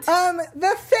 Cute.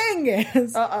 The thing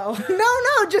is... Uh-oh.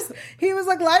 No, just... He was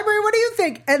like, library, what do you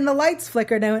think? And the lights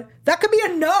flickered and I went, that could be a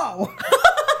no.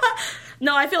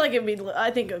 No, I feel like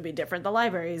I think it would be different. The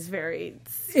library is very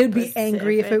specific. It'd be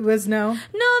angry if it was no. No.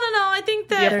 I think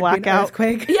that... There'd be an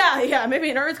earthquake. Yeah, maybe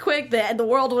an earthquake. The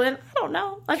world would... I don't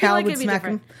know. I feel like it'd be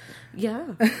different. Yeah.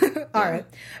 All right.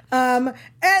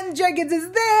 And Jenkins is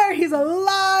there. He's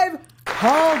alive.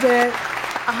 Called it.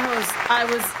 I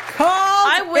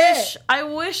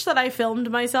wish that I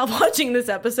filmed myself watching this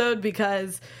episode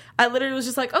because I literally was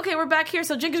just like, okay, we're back here.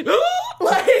 So Jenkins,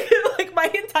 like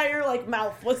my entire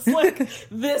mouth was like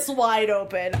this wide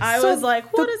open. I was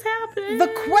like, what is happening?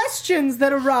 The questions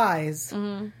that arise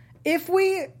if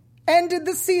we ended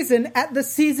the season at the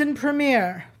season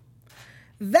premiere,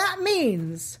 that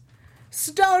means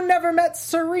Stone never met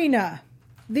Serena,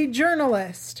 the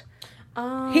journalist.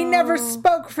 Oh. He never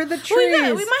spoke for the trees.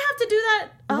 We might have to do that.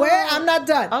 Where? I'm not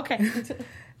done. Okay.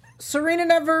 Serena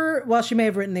never... Well, she may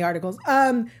have written the articles.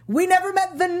 We never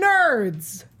met the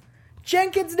nerds.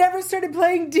 Jenkins never started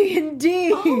playing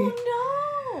D&D.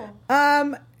 Oh,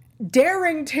 no.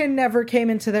 Darrington never came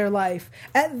into their life.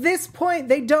 At this point,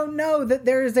 they don't know that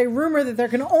there is a rumor that there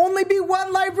can only be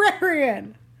one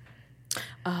librarian.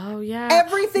 Oh, yeah.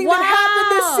 Everything that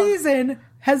happened this season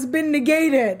has been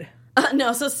negated.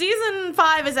 No, so season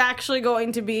 5 is actually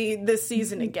going to be this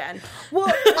season again.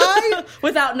 Well,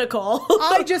 without Nicole.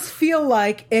 I just feel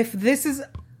like if this is...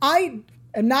 I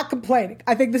am not complaining.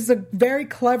 I think this is a very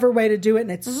clever way to do it,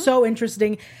 and it's so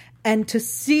interesting. And to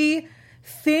see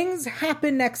things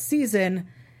happen next season,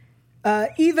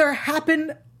 either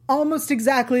happen almost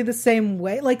exactly the same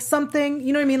way. Like something,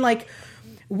 you know what I mean? Like...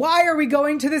 Why are we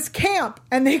going to this camp?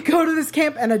 And they go to this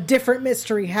camp and a different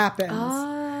mystery happens.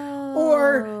 Oh.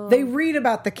 Or they read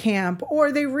about the camp.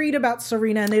 Or they read about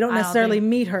Serena and they don't necessarily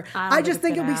meet her. I just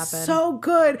think it would be so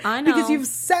good. I know. Because you've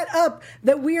set up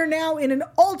that we are now in an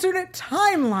alternate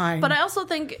timeline. But I also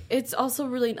think it's also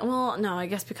really... Well, no, I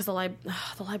guess because the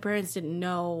librarians didn't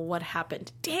know what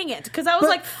happened. Dang it. Because I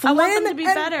was I want them to be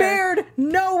better. Flynn and Baird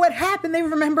know what happened. They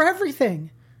remember everything.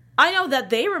 I know that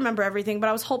they remember everything, but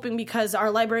I was hoping because our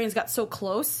librarians got so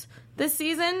close this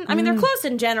season. I mean, they're close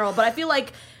in general, but I feel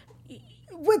like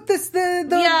with the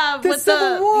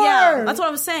Civil War. Yeah, that's what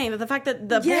I was saying. That the fact that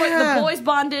the boys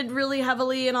bonded really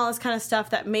heavily and all this kind of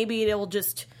stuff, that maybe it will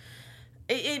just...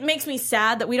 It makes me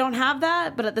sad that we don't have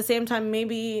that, but at the same time,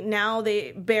 maybe now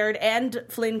Baird and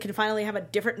Flynn can finally have a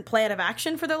different plan of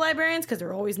action for their librarians because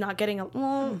they're always not getting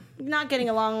along,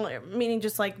 meaning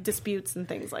just like disputes and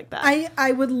things like that.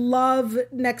 I would love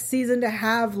next season to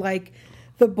have like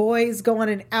the boys go on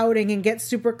an outing and get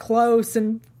super close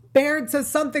and Baird says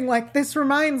something like, this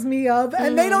reminds me of,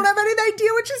 and they don't have any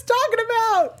idea what she's talking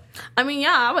about. I mean,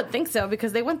 yeah, I would think so,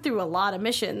 because they went through a lot of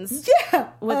missions.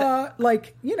 Yeah.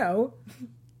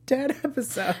 10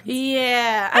 episodes.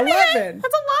 Yeah. 11.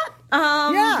 That's a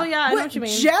lot. Yeah. But yeah, I know what you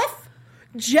mean. Jeff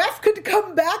Jeff could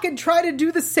come back and try to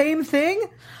do the same thing.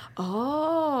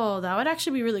 Oh, that would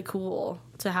actually be really cool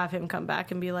to have him come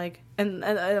back and be like, and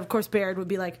of course Baird would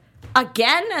be like,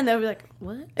 again? And they would be like,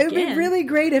 what? Again? It would be really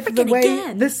great if the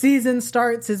way the season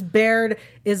starts is Baird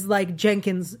is like,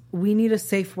 Jenkins, we need a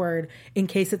safe word in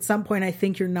case at some point I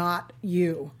think you're not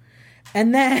you.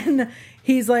 And then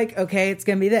he's like, okay, it's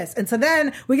going to be this. And so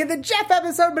then we get the Jeff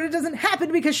episode, but it doesn't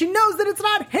happen because she knows that it's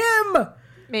not him.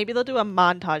 Maybe they'll do a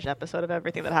montage episode of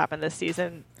everything that happened this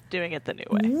season, doing it the new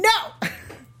way. No!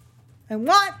 I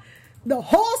want the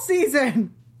whole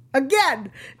season.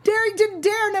 Again, Daring Didn't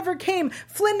Dare never came.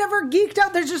 Flynn never geeked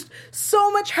out. There's just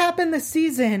so much happened this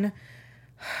season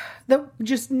that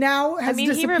just now has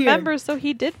disappeared. He remembers, so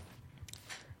he did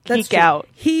geek out.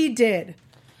 He did.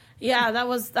 Yeah, that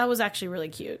was actually really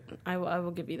cute. I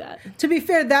will give you that. To be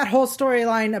fair, that whole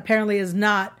storyline apparently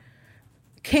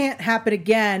can't happen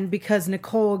again because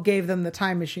Nicole gave them the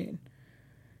time machine.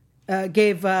 What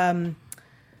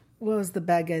was the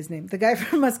bad guy's name? The guy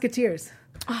from Musketeers.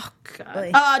 Oh,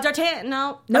 God. D'Artagnan.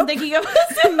 No. Nope. I'm thinking of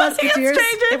Musketeers.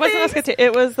 It wasn't Musketeers.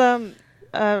 It was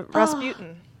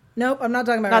Rasputin. Nope, I'm not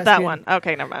talking about Not Rasputin. that one.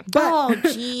 Okay, never mind. But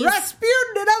jeez.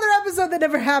 Rasputin, another episode that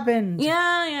never happened.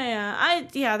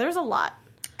 Yeah. There's a lot.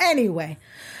 Anyway,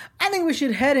 I think we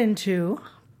should head into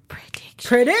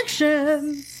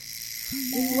predictions.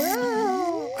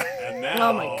 Wow.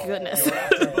 Oh my goodness.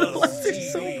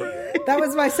 That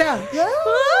was my sound.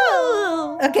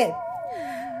 Okay.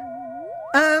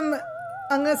 I'm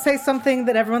going to say something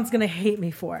that everyone's going to hate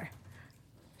me for.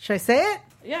 Should I say it?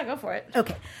 Yeah, go for it.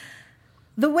 Okay.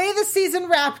 The way the season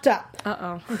wrapped up.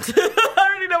 Uh-oh. I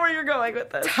already know where you're going with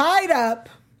this. Tied up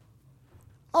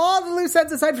all the loose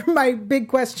ends aside from my big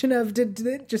question of did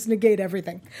it just negate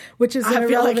everything, which is I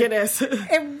feel like it is.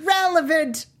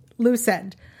 irrelevant loose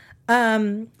end.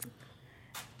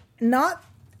 Not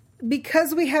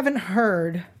because we haven't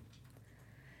heard.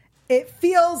 It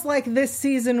feels like this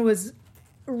season was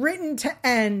written to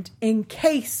end in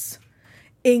case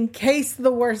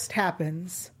the worst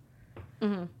happens,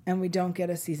 and we don't get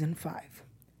a season 5.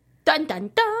 Dun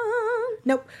dun dun.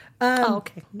 Nope.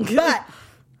 Okay. But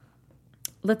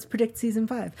let's predict season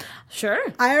 5. Sure.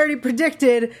 I already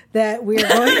predicted that we're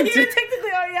going to.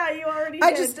 You already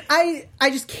did. I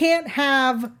just can't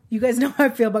have. You guys know how I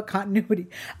feel about continuity.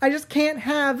 I just can't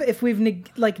have if we've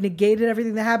negated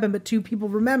everything that happened, but 2 people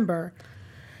remember.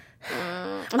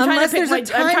 I'm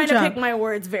trying to pick my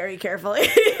words very carefully.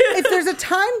 If there's a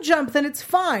time jump, then it's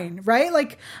fine, right?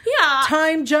 Like, yeah,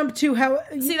 time jump to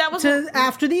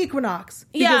after the equinox,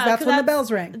 because that's when the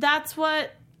bells rang. That's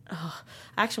what. I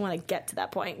actually want to get to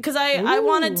that point because I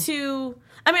wanted to.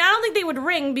 I mean, I don't think they would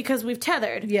ring because we've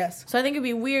tethered. Yes. So I think it'd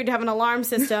be weird to have an alarm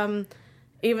system.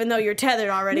 Even though you're tethered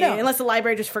already, unless the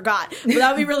library just forgot. But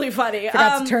that would be really funny.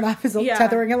 Forgot to turn off his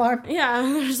tethering alarm. Yeah.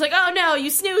 They're just like, oh no, you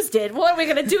snoozed it. What are we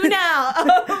going to do now?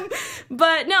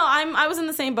 But no, I was in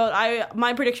the same boat.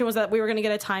 My prediction was that we were going to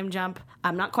get a time jump.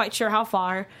 I'm not quite sure how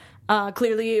far.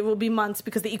 Clearly it will be months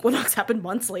because the equinox happened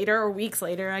months later or weeks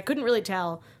later. I couldn't really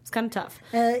tell. It's kind of tough.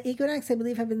 Equinox, I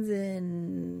believe, happens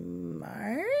in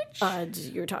March.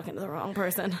 You're talking to the wrong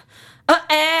person.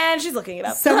 And she's looking it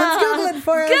up. Someone's Googling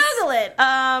for us. Google it.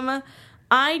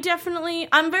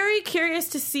 I'm very curious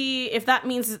to see if that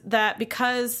means that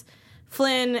because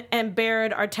Flynn and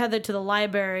Baird are tethered to the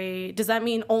library, does that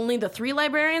mean only the 3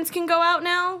 librarians can go out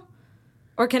now?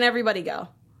 Or can everybody go?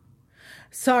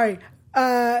 Sorry.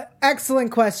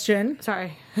 Excellent question.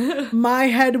 Sorry. My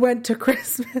head went to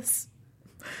Christmas.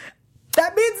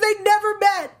 That means they never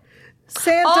met.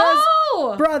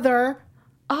 Santa's brother.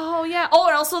 Oh, yeah. Oh,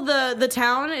 and also the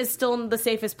town is still the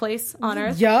safest place on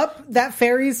Earth. Yup. That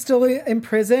fairy's still in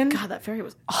prison. God, that fairy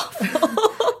was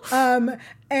awful.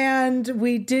 And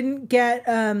we didn't get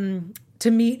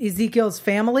to meet Ezekiel's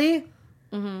family.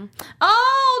 Mm-hmm.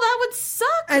 Oh, that would suck.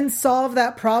 And solve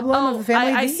that problem of the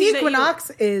family. The equinox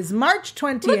is March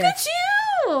 20th. Look at you.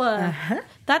 Uh-huh.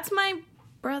 That's my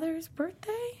brother's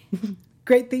birthday.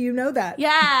 Great that you know that.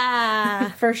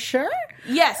 Yeah. For sure?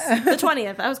 Yes, the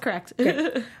 20th. I was correct.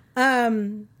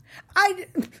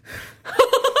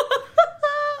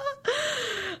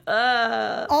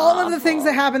 All of the things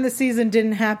that happened this season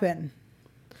didn't happen.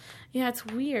 Yeah, it's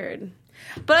weird.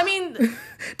 But I mean,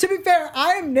 to be fair,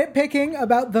 I am nitpicking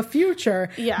about the future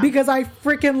because I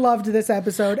freaking loved this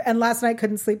episode, and last night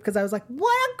couldn't sleep because I was like,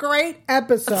 what a great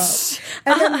episode.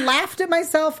 And then laughed at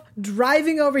myself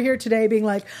driving over here today being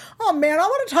like, oh man, I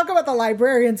want to talk about the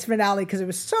Librarians finale because it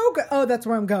was so good. Oh, that's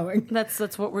where I'm going.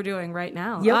 That's what we're doing right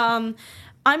now. Yep.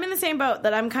 I'm in the same boat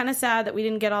that I'm kind of sad that we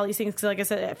didn't get all these things because, like I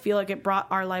said, I feel like it brought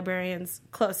our librarians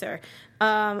closer.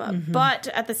 But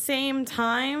at the same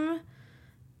time,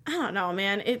 I don't know,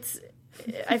 man.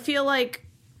 I feel like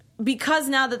because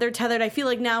now that they're tethered, I feel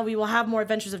like now we will have more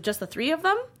adventures of just the three of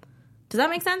them. Does that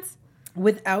make sense?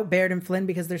 Without Baird and Flynn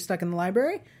because they're stuck in the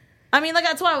library? I mean, like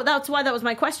that's why that was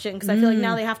my question, because I feel like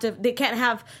now they have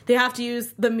to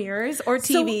use the mirrors or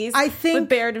TVs with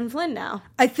Baird and Flynn now.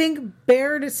 I think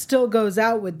Baird still goes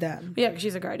out with them. Yeah, because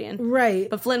she's a guardian. Right.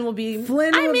 But Flynn will be, I'm in the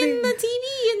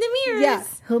TV and the mirrors. Yeah,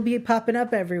 he'll be popping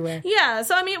up everywhere. Yeah,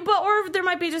 so I mean, or there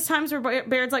might be just times where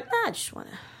Baird's like, I just want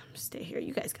to stay here.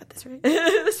 You guys got this, right?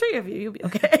 The three of you, you'll be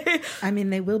okay. I mean,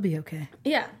 they will be okay.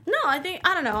 Yeah. No, I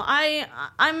don't know.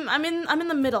 I'm in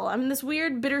the middle. I'm in this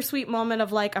weird bittersweet moment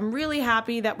of like, I'm really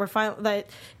happy that we're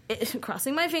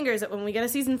crossing my fingers that when we get a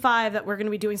season 5 that we're going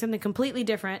to be doing something completely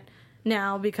different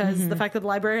now, because the fact that the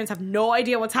librarians have no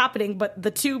idea what's happening, but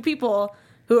the two people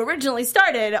who originally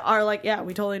started are like, yeah,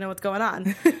 we totally know what's going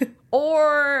on.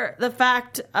 Or the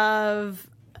fact of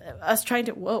us trying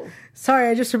to... Whoa. Sorry,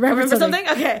 I just remembered something.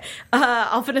 Okay.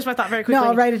 I'll finish my thought very quickly. No,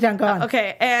 I'll write it down. Go on.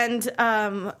 Okay. And,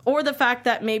 or the fact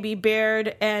that maybe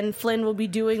Baird and Flynn will be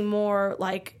doing more,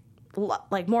 like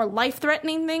more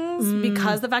life-threatening things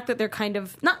because the fact that they're kind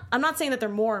of... I'm not saying that they're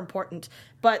more important,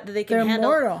 but that they can handle...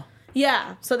 They're mortal.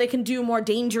 Yeah, so they can do more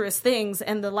dangerous things.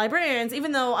 And the librarians,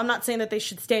 even though I'm not saying that they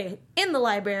should stay in the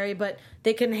library, but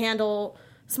they can handle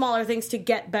smaller things to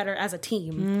get better as a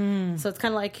team. So it's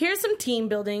kind of like, here's some team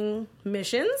building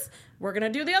missions. We're going to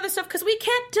do the other stuff because we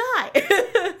can't die.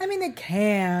 I mean, they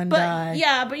can die.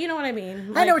 Yeah, but you know what I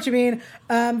mean. I know what you mean.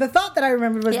 The thought that I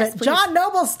remembered was that John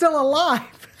Noble's still alive.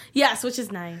 Yes, which is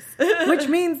nice. Which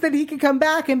means that he could come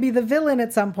back and be the villain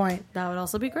at some point. That would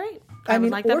also be great. I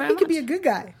mean, like or he could be a good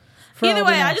guy. Either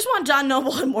way, I just want John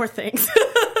Noble and more things.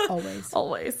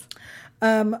 Always.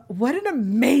 What an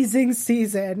amazing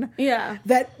season. Yeah.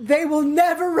 That they will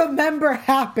never remember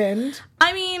happened.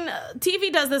 I mean,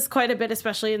 TV does this quite a bit,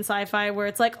 especially in sci-fi, where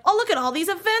it's like, oh, look at all these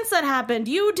events that happened.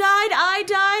 You died, I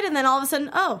died, and then all of a sudden,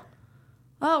 oh,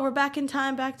 we're back in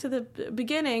time, back to the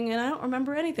beginning, and I don't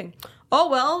remember anything. Oh,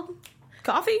 well,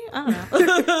 coffee? I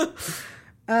don't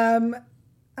know.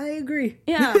 I agree.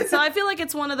 Yeah, so I feel like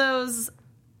it's one of those...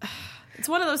 It's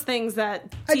one of those things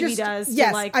that TV does.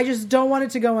 Yes, I just don't want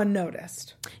it to go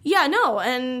unnoticed. Yeah, no,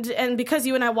 and because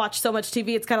you and I watch so much TV,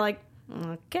 it's kind of like,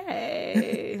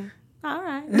 okay, all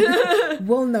right.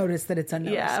 We'll notice that it's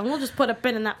unnoticed. Yeah, and we'll just put a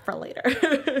pin in that for later.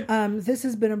 This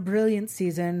has been a brilliant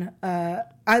season.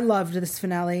 I loved this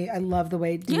finale. I love the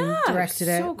way Dean directed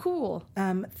it. So cool.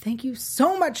 Thank you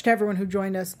so much to everyone who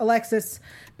joined us. Alexis,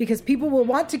 because people will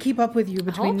want to keep up with you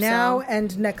between now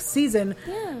and next season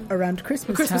around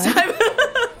Christmas time.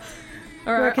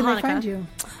 Where can they find you?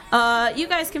 You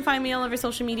guys can find me all over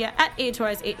social media at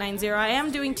ATORS890. I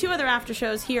am doing 2 other after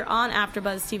shows here on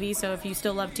AfterBuzz TV, so if you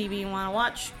still love TV and want to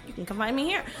watch, you can come find me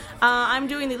here. I'm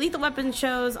doing the Lethal Weapon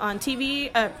shows on TV.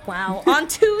 On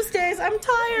Tuesdays. I'm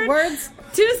tired. Words?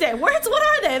 Tuesday. Words, what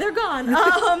are they? They're gone.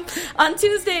 On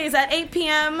Tuesdays at 8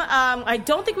 p.m. I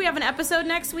don't think we have an episode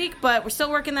next week, but we're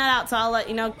still working that out, so I'll let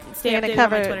you know. Stay updated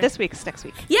on my Twitter. This week's next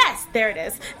week. Yes, there it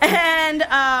is. And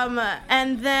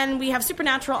then we have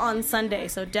Supernatural on Sunday,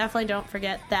 so definitely don't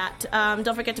forget that.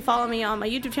 Don't forget to follow me on my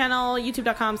YouTube channel,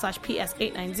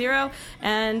 youtube.com/ps890,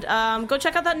 and go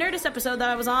check out that Nerdist episode that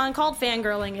I was on called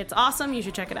Fangirling. It's awesome. You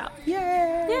should check it out. Yay!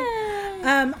 Yay!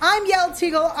 I'm Yell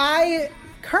Teagle. I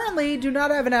currently do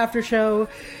not have an after show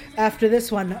after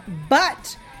this one,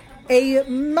 but a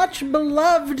much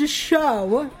beloved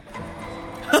show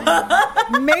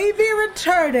may be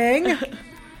returning.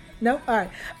 Nope. All right.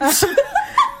 I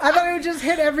thought it would just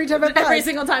hit every time I pause. Every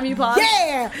single time you pause.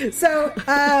 Yeah. So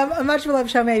a much beloved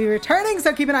show may be returning,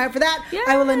 so keep an eye out for that. Yay.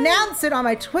 I will announce it on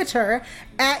my Twitter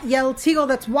at YaelTeagle.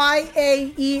 That's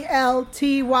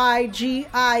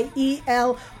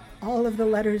YaelTyGiel. All of the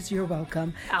letters, you're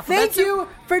welcome. Thank you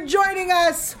for joining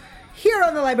us here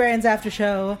on the Librarians After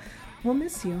Show. We'll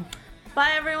miss you.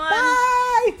 Bye, everyone.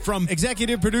 Bye. From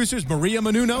executive producers Maria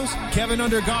Menounos, Kevin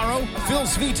Undergaro, Phil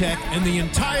Svitek, and the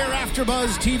entire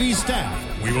AfterBuzz TV staff,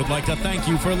 we would like to thank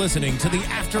you for listening to the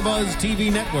AfterBuzz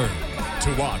TV network.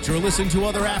 To watch or listen to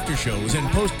other after shows and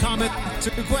post comments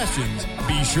or questions,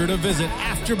 be sure to visit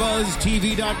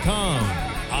AfterBuzzTV.com.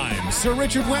 I'm Sir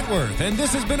Richard Wentworth, and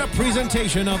this has been a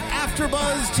presentation of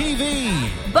AfterBuzz TV.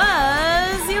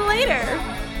 Buzz you later.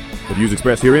 The views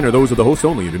expressed herein are those of the hosts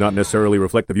only and do not necessarily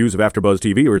reflect the views of AfterBuzz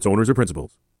TV or its owners or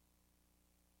principals.